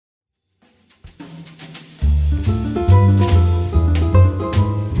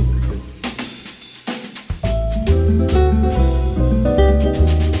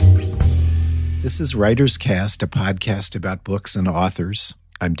This is Writer's Cast, a podcast about books and authors.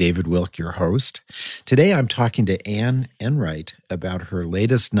 I'm David Wilk, your host. Today I'm talking to Anne Enright about her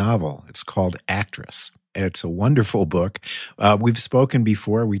latest novel. It's called Actress. It's a wonderful book. We've spoken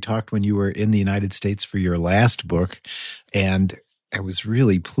before. We talked when you were in the United States for your last book, and I was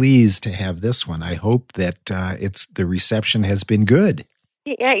really pleased to have this one. I hope that the reception has been good.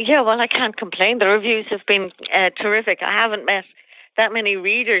 Yeah. Well, I can't complain. The reviews have been terrific. I haven't met that many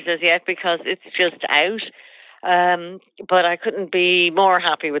readers as yet because it's just out. But I couldn't be more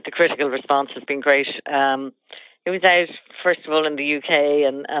happy with the critical response. It's been great. It was out, first of all, in the UK,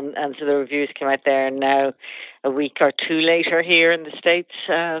 and so the reviews came out there, and now a week or two later here in the States.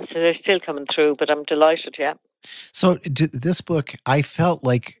 So they're still coming through, but I'm delighted, yeah. So this book, I felt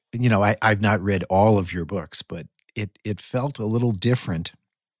like, I've not read all of your books, but it felt a little different.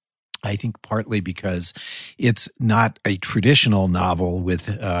 I think partly because it's not a traditional novel with,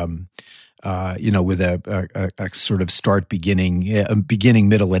 with a sort of start, beginning,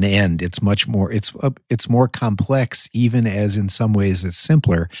 middle, and end. It's much more. It's more complex, even as in some ways it's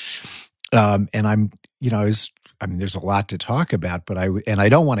simpler. And there's a lot to talk about, but I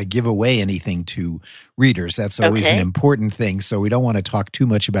don't want to give away anything to readers. That's always an important thing. So we don't want to talk too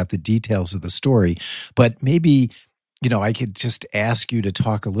much about the details of the story, but maybe, I could just ask you to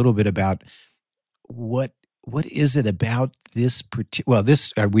talk a little bit about what is it about this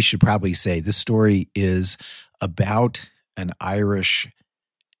we should probably say this story is about an Irish,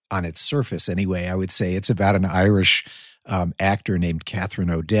 on its surface anyway, I would say it's about an Irish actor named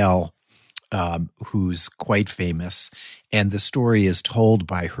Catherine O'Dell, who's quite famous. And the story is told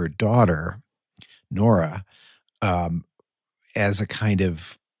by her daughter, Nora, as a kind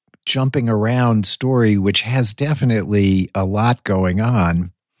of jumping around story, which has definitely a lot going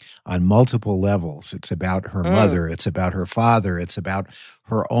on multiple levels. It's about her mother. It's about her father. It's about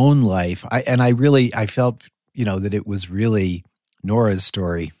her own life. I felt, that it was really Nora's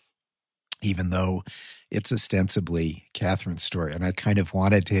story, even though it's ostensibly Catherine's story. And I kind of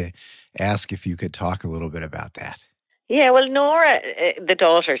wanted to ask if you could talk a little bit about that. Yeah, well, Nora, the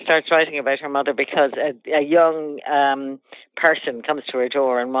daughter, starts writing about her mother because a young person comes to her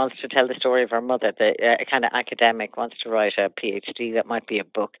door and wants to tell the story of her mother. A kind of academic wants to write a PhD that might be a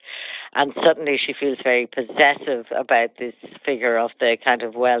book. And suddenly she feels very possessive about this figure of the kind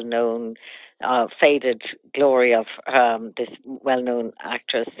of well-known, faded glory of this well-known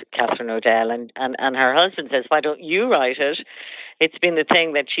actress, Catherine O'Dell. And her husband says, why don't you write it? It's been the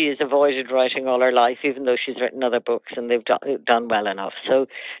thing that she has avoided writing all her life, even though she's written other books and they've done well enough. So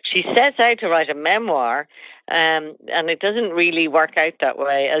she sets out to write a memoir, and it doesn't really work out that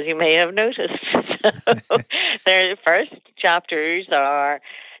way, as you may have noticed. So their first chapters are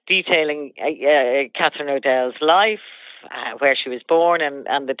detailing Catherine O'Dell's life, where she was born,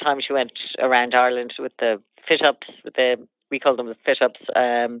 and the time she went around Ireland with the fit-ups, we call them the fit-ups,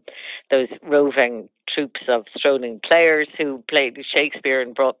 those roving troops of strolling players who played Shakespeare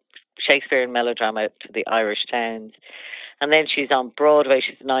and brought Shakespeare and melodrama to the Irish towns. And then she's on Broadway.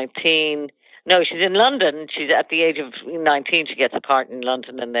 She's 19. No, she's in London. She's at the age of 19. She gets a part in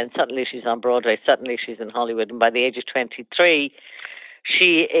London, and then suddenly she's on Broadway. Suddenly she's in Hollywood. And by the age of 23,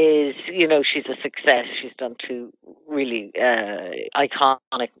 she is, she's a success. She's done two really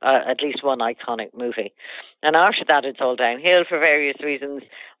iconic, at least one iconic movie. And after that, it's all downhill for various reasons,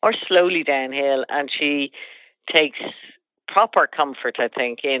 or slowly downhill. And she takes proper comfort, I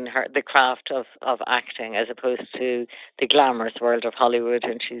think, in the craft of acting, as opposed to the glamorous world of Hollywood.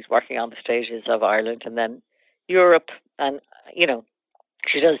 And she's working on the stages of Ireland and then Europe. And,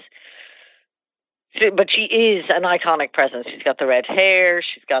 she does. But she is an iconic presence. She's got the red hair,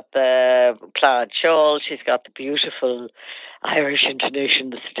 she's got the plaid shawl, she's got the beautiful Irish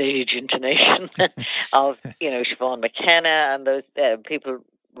intonation, the stage intonation of, Siobhan McKenna and those people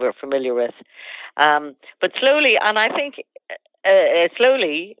we're familiar with. But slowly, and I think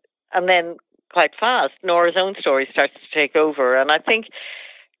slowly, and then quite fast, Nora's own story starts to take over. And I think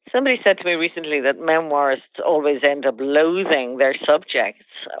somebody said to me recently that memoirists always end up loathing their subjects.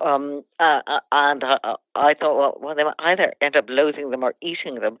 And I thought, well, they might either end up loathing them or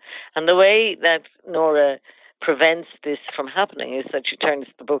eating them. And the way that Nora prevents this from happening is that she turns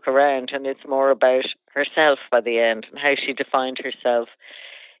the book around, and it's more about herself by the end and how she defined herself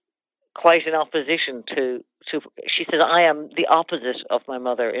quite in opposition to she says, I am the opposite of my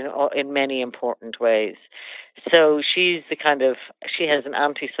mother in many important ways. So she has an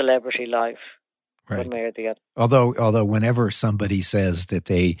anti-celebrity life, right, one way or the other. Although whenever somebody says that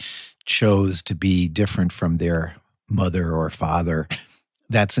they chose to be different from their mother or father,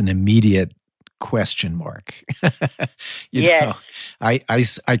 that's an immediate question mark. Yes. I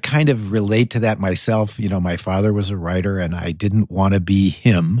kind of relate to that myself. My father was a writer and I didn't want to be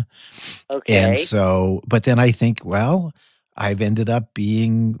him. And Okay. so, but then I think, well, I've ended up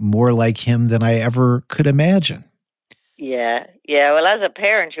being more like him than I ever could imagine. Yeah. Yeah. Well, as a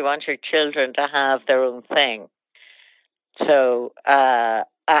parent, you want your children to have their own thing. So,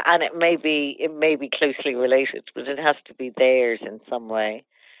 and it may be closely related, but it has to be theirs in some way.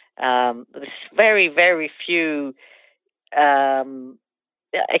 There's very, very few, um,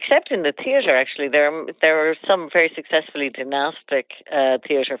 except in the theatre. Actually, there are some very successfully dynastic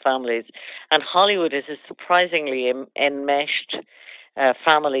theatre families, and Hollywood is a surprisingly enmeshed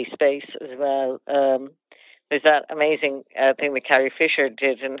family space as well. There's that amazing thing that Carrie Fisher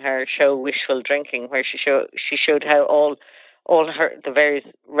did in her show Wishful Drinking, where she showed how all the various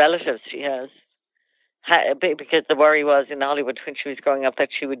relatives she has. Because the worry was in Hollywood when she was growing up that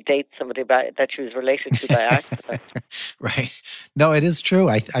she would date somebody that she was related to by accident. Right. No, it is true.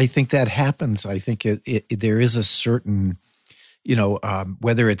 I think that happens. I think there is a certain,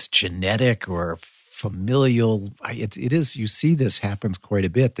 whether it's genetic or familial, it is, you see this happens quite a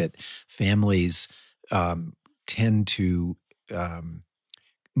bit, that families tend to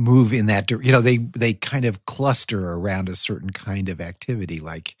move in that, they kind of cluster around a certain kind of activity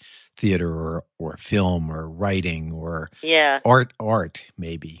like theater or film or writing or Yeah. art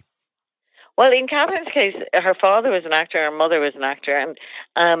maybe. Well, in Catherine's case, her father was an actor, her mother was an actor, and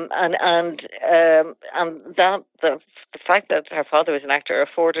that the fact that her father was an actor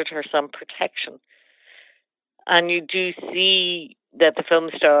afforded her some protection. And you do see that the film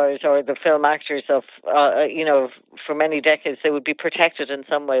stars or the film actors of for many decades, they would be protected in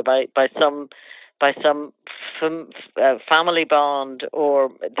some way by some family bond or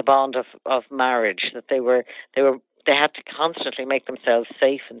the bond of marriage, that they had to constantly make themselves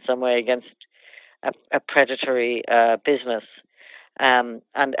safe in some way against a predatory business. And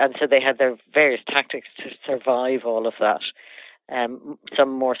so they had their various tactics to survive all of that.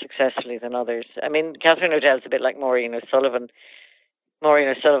 Some more successfully than others. I mean, Catherine O'Dell's a bit like Maureen O'Sullivan. Maureen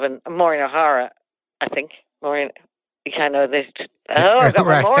O'Hara, I think. Maureen, you kind of this. Oh, I got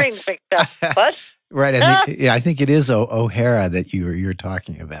my Right. Maureen mixed up. What? Right, and I think it is O'Hara that you're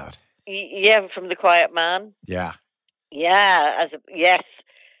talking about. Yeah, from The Quiet Man. Yeah. Yeah, yes.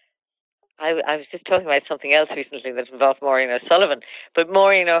 I was just talking about something else recently that involved Maureen O'Sullivan. But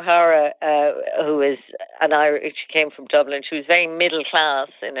Maureen O'Hara, who is an Irish, she came from Dublin. She was very middle class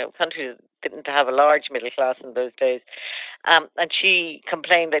in a country that didn't have a large middle class in those days. And she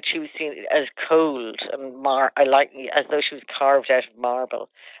complained that she was seen as cold and as though she was carved out of marble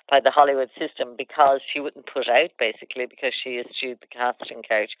by the Hollywood system, because she wouldn't put out, basically, because she eschewed the casting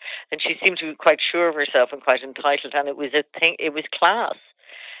couch. And she seemed to be quite sure of herself and quite entitled. And it was a thing. It was class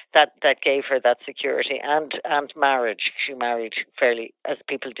that gave her that security, and marriage. She married fairly, as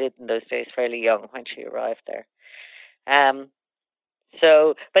people did in those days, fairly young when she arrived there.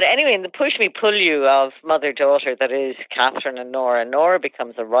 But anyway, in the push me pull you of mother daughter, that is Catherine and Nora. Nora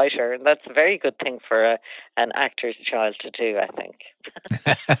becomes a writer, and that's a very good thing for an actor's child to do, I think.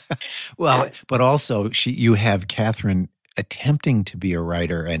 Well, but also you have Catherine attempting to be a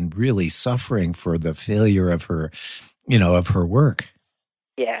writer and really suffering for the failure of her, of her work.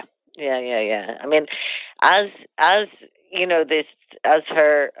 Yeah. I mean, as you know, this as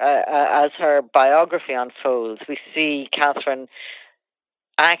her biography unfolds, we see Catherine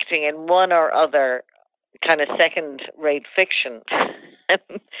acting in one or other kind of second-rate fiction,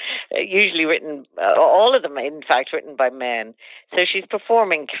 usually written, all of them, in fact, written by men. So she's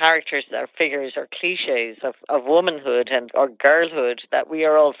performing characters or figures or cliches of womanhood or girlhood that we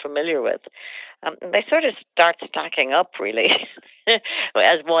are all familiar with. And they sort of start stacking up, really,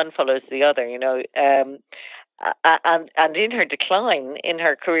 as one follows the other, and in her decline, in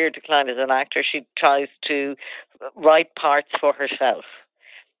her career decline as an actor, she tries to write parts for herself.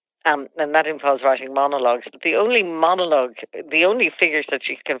 And that involves writing monologues. But the only figures that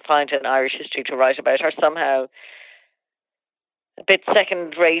she can find in Irish history to write about are somehow a bit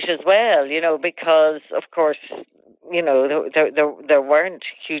second rate as well, because, of course, there weren't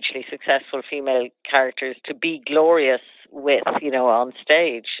hugely successful female characters to be glorious with, on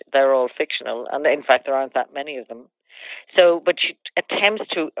stage. They're all fictional. And in fact, there aren't that many of them. But she attempts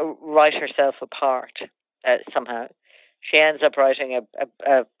to write herself apart somehow. She ends up writing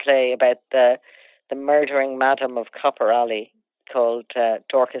a play about the murdering madam of Copper Alley called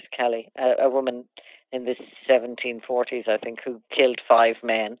Dorcas Kelly, a woman in the 1740s, I think, who killed 5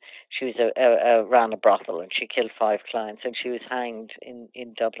 men. She was ran a brothel, and she killed 5 clients, and she was hanged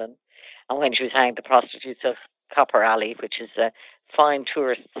in Dublin. And when she was hanged, the prostitutes of Copper Alley, which is a fine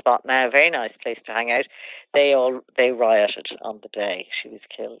tourist spot now, a very nice place to hang out. They rioted on the day she was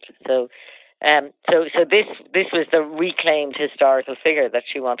killed. So this was the reclaimed historical figure that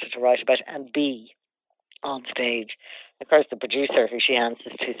she wanted to write about and be on stage. Of course, the producer, who she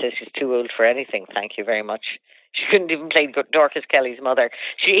answers to, says she's too old for anything. Thank you very much. She couldn't even play Dorcas Kelly's mother.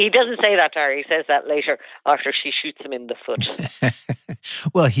 He doesn't say that to her. He says that later after she shoots him in the foot.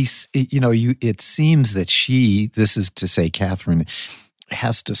 Well, it seems that this is to say Catherine,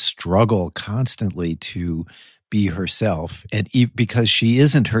 has to struggle constantly to be herself, and because she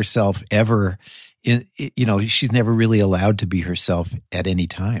isn't herself ever, she's never really allowed to be herself at any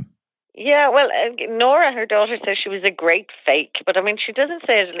time. Yeah, well, Nora, her daughter, says she was a great fake, but I mean, she doesn't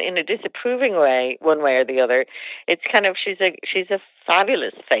say it in a disapproving way, one way or the other. It's kind of she's a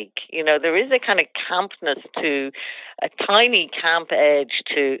fabulous fake. There is a kind of campness to a tiny camp edge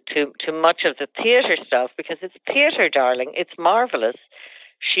to much of the theatre stuff, because it's theatre, darling. It's marvelous.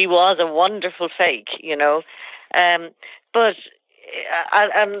 She was a wonderful fake, but.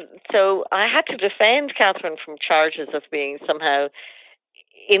 So I had to defend Catherine from charges of being somehow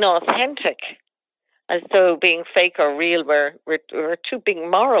inauthentic, as though being fake or real were two big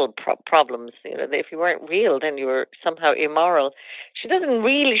moral problems. If you weren't real, then you were somehow immoral. She's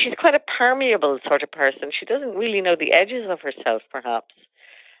quite a permeable sort of person. She doesn't really know the edges of herself, perhaps.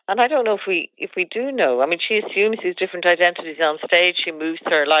 And I don't know if we do know. I mean, she assumes these different identities on stage. She moves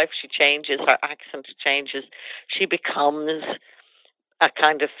through her life. She changes. Her accent changes. She becomes a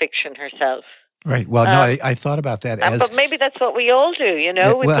kind of fiction herself. Right. Well, no, I thought about that but maybe that's what we all do,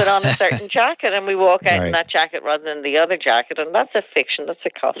 we put on a certain jacket and we walk out in that jacket rather than the other jacket, and that's a fiction, that's a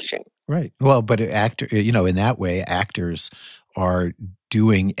costume. Right. Well, but in that way, actors are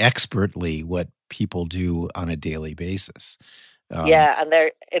doing expertly what people do on a daily basis. And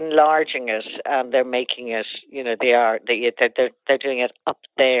they're enlarging it, and they're making it. They're doing it up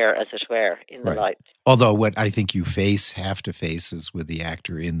there, as it were, in the light. Although what I think you have to face is with the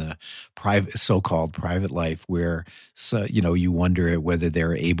actor in the so-called private life, where you wonder whether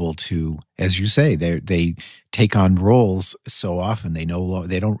they're able to, as you say, they take on roles so often they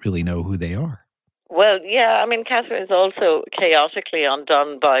don't really know who they are. Well, yeah, I mean, Catherine is also chaotically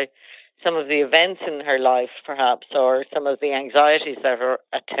undone by some of the events in her life, perhaps, or some of the anxieties that are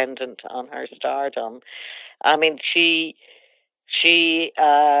attendant on her stardom. I mean, she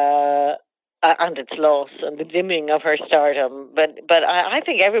and its loss and the dimming of her stardom. But I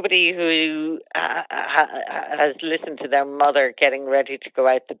think everybody who has listened to their mother getting ready to go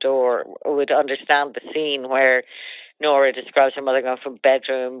out the door would understand the scene where Nora describes her mother going from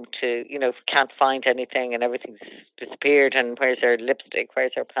bedroom to, can't find anything and everything's disappeared, and where's her lipstick,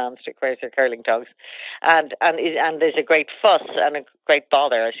 where's her pamstick, where's her curling togs, and there's a great fuss and a great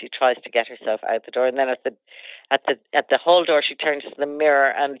bother as she tries to get herself out the door, and then at the hall door she turns to the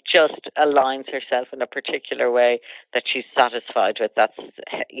mirror and just aligns herself in a particular way that she's satisfied with. That's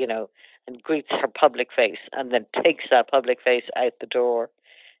and greets her public face and then takes that public face out the door.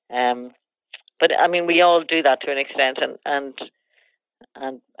 But I mean, we all do that to an extent, and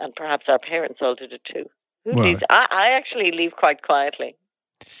perhaps our parents all did it too. I actually leave quite quietly.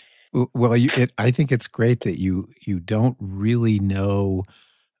 Well, I think it's great that you don't really know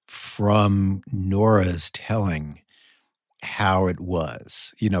from Nora's telling how it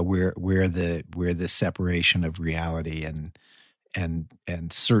was. Where the separation of reality and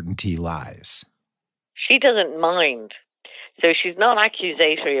certainty lies. She doesn't mind. So she's not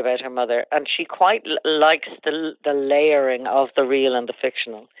accusatory about her mother, and she quite likes the layering of the real and the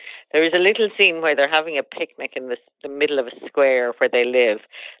fictional. There is a little scene where they're having a picnic in the middle of a square where they live.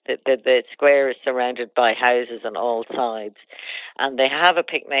 The square is surrounded by houses on all sides, and they have a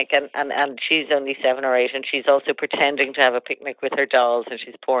picnic, and she's only 7 or 8, and she's also pretending to have a picnic with her dolls, and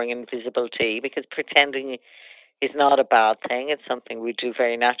she's pouring invisible tea, because pretending is not a bad thing. It's something we do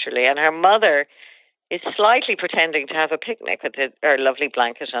very naturally. And her mother is slightly pretending to have a picnic with her lovely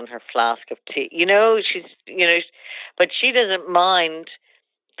blanket and her flask of tea. But she doesn't mind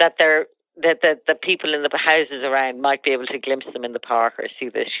that the people in the houses around might be able to glimpse them in the park or see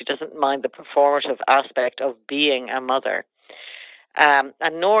this. She doesn't mind the performative aspect of being a mother. And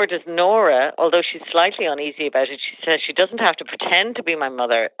nor does Nora, although she's slightly uneasy about it. She says she doesn't have to pretend to be my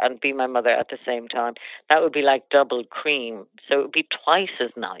mother and be my mother at the same time. That would be like double cream. So it would be twice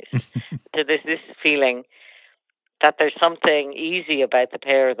as nice. So there's this feeling that there's something easy about the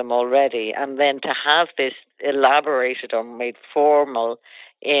pair of them already. And then to have this elaborated or made formal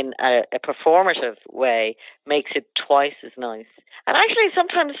in a performative way makes it twice as nice. And actually,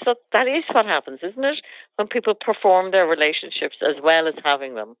 sometimes that is what happens, isn't it? When people perform their relationships as well as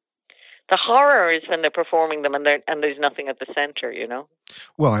having them. The horror is when they're performing them and there's nothing at the center, you know.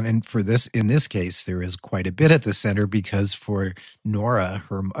 Well, and for this, in this case, there is quite a bit at the center, because for Nora,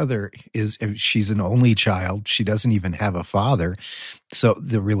 her mother she's an only child. She doesn't even have a father. So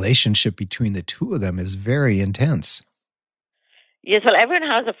the relationship between the two of them is very intense. Yes, well, everyone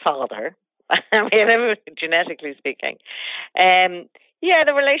has a father. I mean, everyone, genetically speaking. Yeah,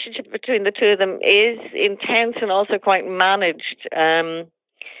 the relationship between the two of them is intense and also quite managed.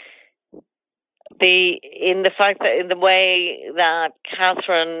 In the way that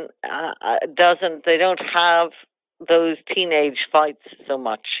Catherine they don't have those teenage fights so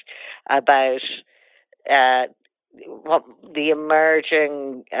much about what the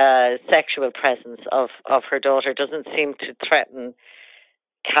emerging sexual presence of her daughter doesn't seem to threaten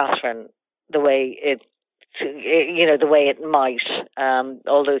Catherine the way the way it might.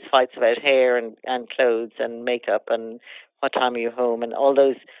 All those fights about hair and clothes and makeup and what time are you home and all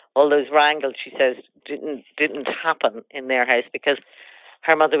those wrangles, she says, didn't happen in their house because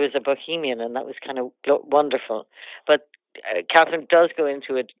her mother was a bohemian, and that was kind of wonderful. But Catherine does go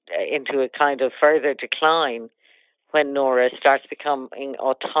into a kind of further decline when Nora starts becoming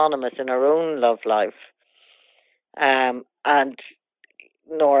autonomous in her own love life, and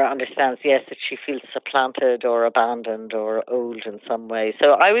Nora understands, yes, that she feels supplanted or abandoned or old in some way.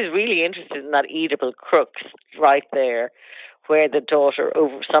 So I was really interested in that Oedipal crux right there, where the daughter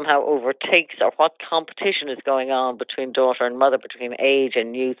somehow overtakes, or what competition is going on between daughter and mother, between age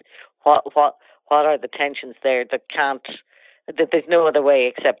and youth. What are the tensions there that there's no other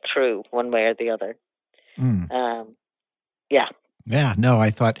way except through, one way or the other. Yeah. Yeah, no,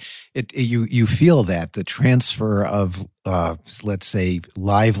 I thought you feel that the transfer of let's say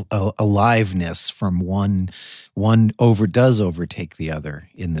aliveness from one does overtake the other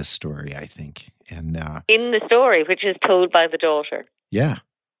in this story, I think. And in the story, which is told by the daughter. Yeah.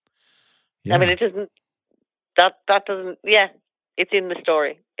 I mean, it doesn't that doesn't it's in the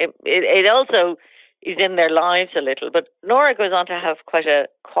story. It also is in their lives a little, but Nora goes on to have quite a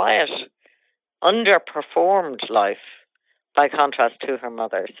quiet, underperformed life by contrast to her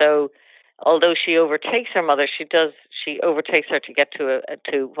mother. So although she overtakes her mother, she overtakes her to get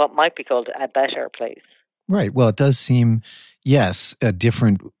to what might be called a better place. Right. Well, it does seem, yes, a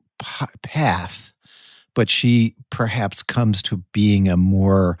different path, but she perhaps comes to being a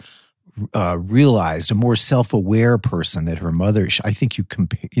more realized, a more self-aware person that her mother. I think you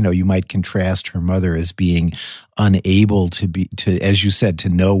might contrast her mother as being unable to, as you said, to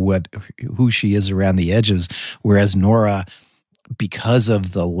know who she is around the edges, whereas Nora, because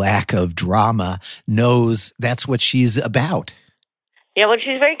of the lack of drama, knows that's what she's about. Yeah, well,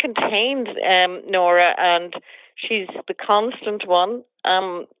 she's very contained, Nora, and she's the constant one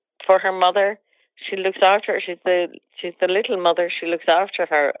for her mother. She looks after her. She's the little mother. She looks after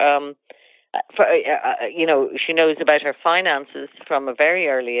her. She knows about her finances from a very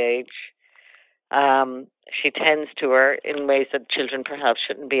early age. She tends to her in ways that children perhaps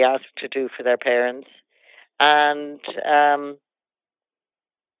shouldn't be asked to do for their parents. And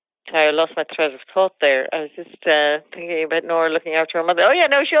I lost my thread of thought there. I was just thinking about Nora looking after her mother. Oh yeah,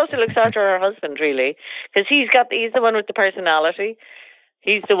 no, she also looks after her husband, really, because he's the one with the personality.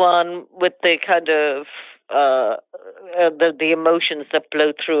 He's the one with the kind of the emotions that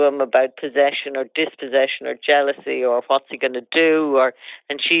blow through him about possession or dispossession or jealousy or what's he going to do,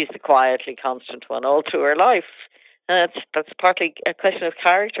 and she's the quietly constant one all through her life. And that's partly a question of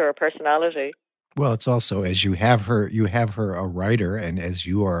character or personality. Well, it's also, as you have her a writer, and as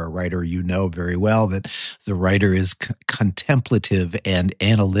you are a writer, you know very well that the writer is contemplative and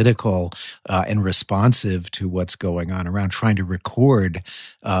analytical and responsive to what's going on around, trying to record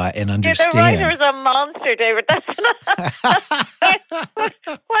and understand. The writer is a monster, David.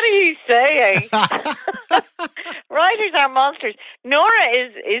 What are you saying? Writers are monsters. Nora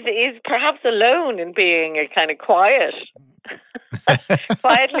is perhaps alone in being a kind of quietly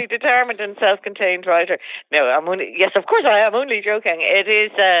determined and self-contained writer. No, yes, of course I am only joking. It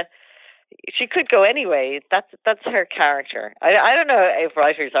is. She could go anyway. That's her character. I don't know if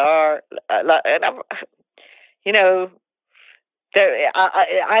writers are. I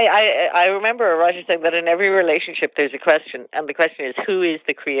remember a writer saying that in every relationship there's a question, and the question is, who is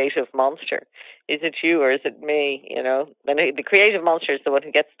the creative monster? Is it you or is it me? And the creative monster is the one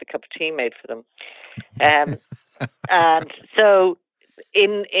who gets the cup of tea made for them. And so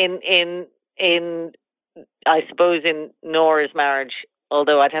in I suppose in Nora's marriage,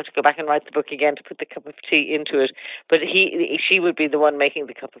 although I'd have to go back and write the book again to put the cup of tea into it, but she would be the one making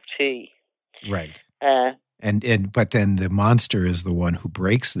the cup of tea. Right. But then the monster is the one who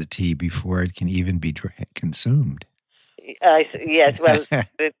breaks the tea before it can even be consumed. Yes, well,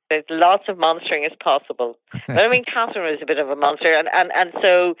 there's lots of monstering is possible. But I mean, Catherine was a bit of a monster, and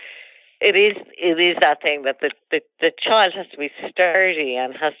so it is that thing that the child has to be sturdy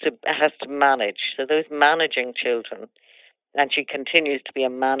and has to manage. So those managing children, and she continues to be a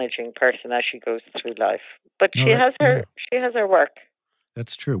managing person as she goes through life. But No, that yeah. she has her work.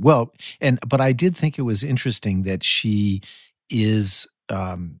 That's true. Well, but I did think it was interesting that she is,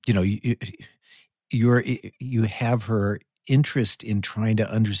 you have her interest in trying to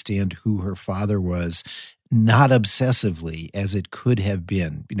understand who her father was, not obsessively as it could have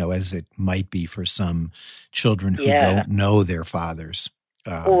been, as it might be for some children who don't know their fathers.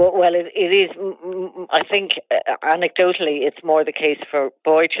 Well, it is. I think anecdotally, it's more the case for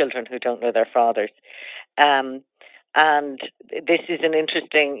boy children who don't know their fathers. And this is an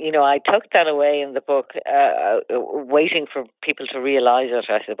interesting, I tucked that away in the book, waiting for people to realize it,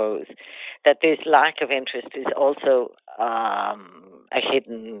 I suppose, that this lack of interest is also a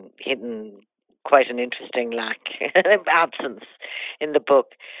hidden, quite an interesting lack, absence in the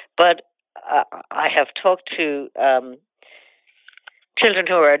book. But I have talked to children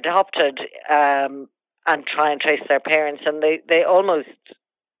who are adopted and try and trace their parents, and they almost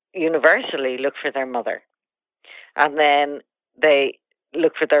universally look for their mother. And then they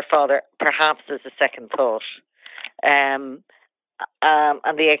look for their father, perhaps as a second thought. And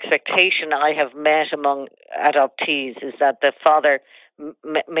the expectation I have met among adoptees is that the father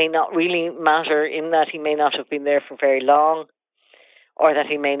may not really matter, in that he may not have been there for very long, or that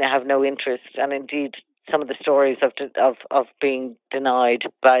he may have no interest. And indeed, some of the stories of being denied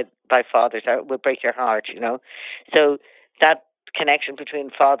by fathers would break your heart, So that connection between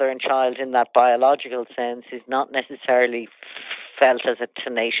father and child in that biological sense is not necessarily felt as a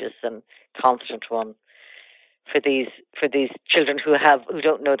tenacious and constant one for these children who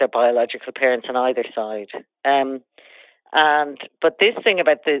don't know their biological parents on either side. But this thing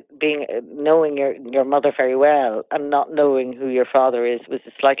about knowing your mother very well and not knowing who your father is was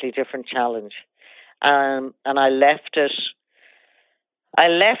a slightly different challenge. And I left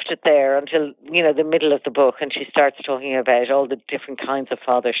it there until, the middle of the book, and she starts talking about all the different kinds of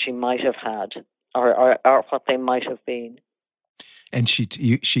fathers she might have had or what they might have been. And she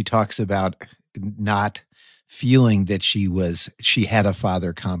talks about not feeling that she had a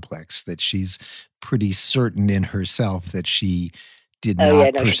father complex, that she's pretty certain in herself that she did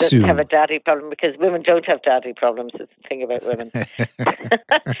not pursue. She doesn't have a daddy problem, because women don't have daddy problems. It's the thing about women.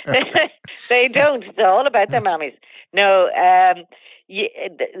 They don't. It's all about their mammies. No,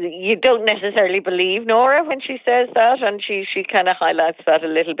 you don't necessarily believe Nora when she says that, and she kind of highlights that a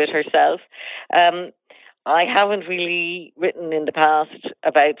little bit herself. I haven't really written in the past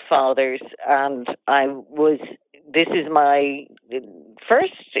about fathers, and this is my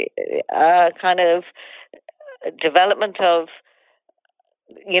first kind of development of,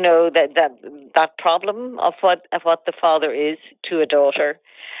 that problem of what the father is to a daughter,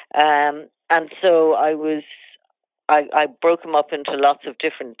 and so I broke them up into lots of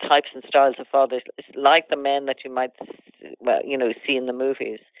different types and styles of fathers, like the men that you might, see in the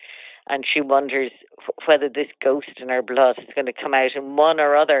movies. And she wonders whether this ghost in her blood is going to come out in one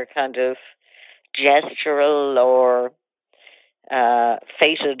or other kind of gestural or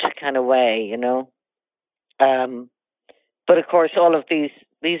fated kind of way, But of course, all of these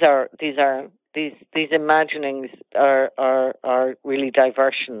imaginings are really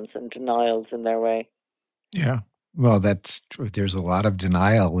diversions and denials in their way. Yeah. Well, that's true. There's a lot of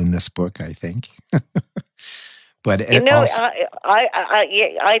denial in this book, I think. But also,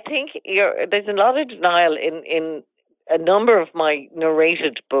 I think there's a lot of denial in a number of my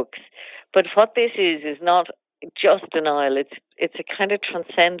narrated books. But what this is not just denial. It's a kind of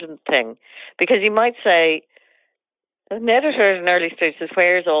transcendent thing, because you might say an editor at an early stage says,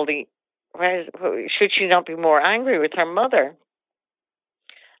 should she not be more angry with her mother?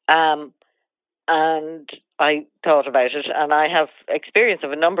 And I thought about it, and I have experience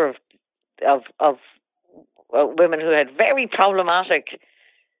of a number of women who had very problematic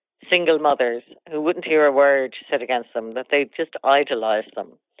single mothers who wouldn't hear a word said against them, that they just idolized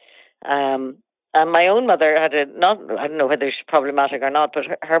them. And my own mother had I don't know whether she's problematic or not, but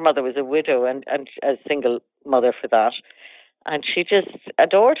her mother was a widow and a single mother for that. And she just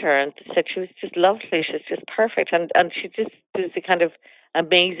adored her and said she was just lovely. She's just perfect. And she just was a kind of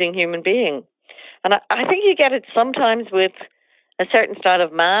amazing human being. And I think you get it sometimes with a certain style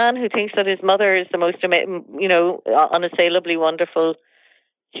of man who thinks that his mother is the most, unassailably wonderful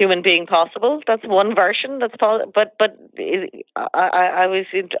human being possible. That's one version.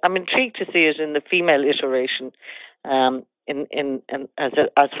 I'm intrigued to see it in the female iteration, as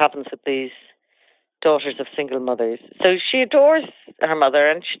happens with these daughters of single mothers. So she adores her mother,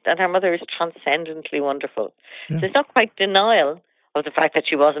 and her mother is transcendently wonderful. Yeah. There's not quite denial of the fact that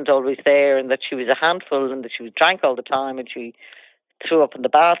she wasn't always there, and that she was a handful, and that she drank all the time, and she threw up in the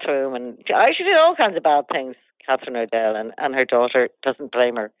bathroom, and she did all kinds of bad things, Catherine O'Dell, and her daughter doesn't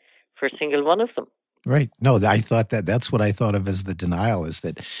blame her for a single one of them. Right. No, I thought that's what I thought of as the denial, is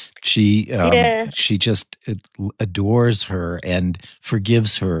that she just adores her and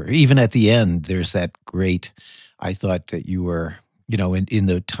forgives her. Even at the end, there's that great, I thought that you were, in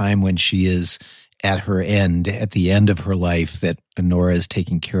the time when she is at her end, at the end of her life, that Nora is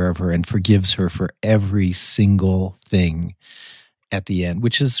taking care of her and forgives her for every single thing at the end,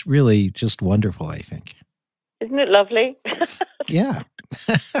 which is really just wonderful, I think. Isn't it lovely? Yeah.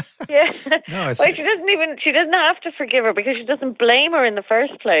 Yeah. No, she doesn't have to forgive her, because she doesn't blame her in the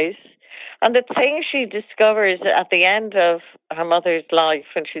first place. And the thing she discovers at the end of her mother's life,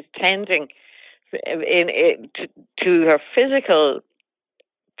 when she's tending to her physical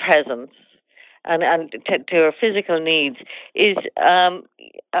presence and to her physical needs, is an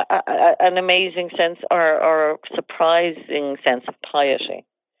amazing sense or a surprising sense of piety.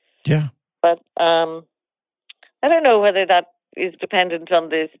 Yeah. But I don't know whether that is dependent on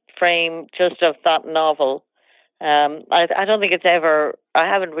the frame just of that novel. I don't think I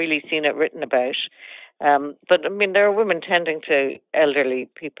haven't really seen it written about. But I mean, there are women tending to elderly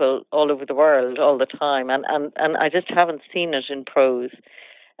people all over the world all the time, and I just haven't seen it in prose.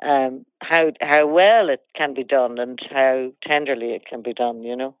 How well it can be done and how tenderly it can be done,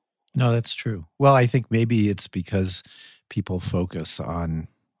 No, that's true. Well, I think maybe it's because people focus on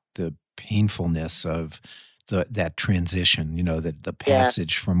the painfulness of that transition, the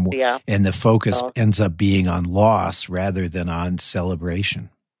passage from, and the focus ends up being on loss rather than on celebration.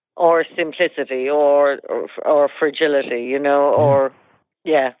 Or simplicity, or fragility, or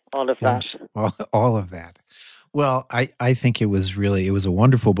all of that. All of that. Well, I think it was a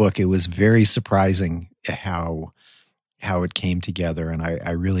wonderful book. It was very surprising how it came together, and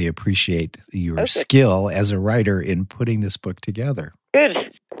I really appreciate your skill as a writer in putting this book together. Good.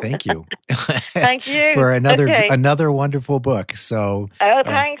 Thank you. Thank you. For another wonderful book. So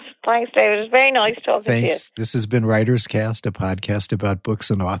thanks. Thanks, David. It was very nice talking to you. This has been Writer's Cast, a podcast about books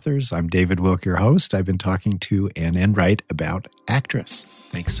and authors. I'm David Wilk, your host. I've been talking to Anne Enright about Actress.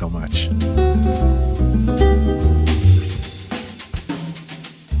 Thanks so much.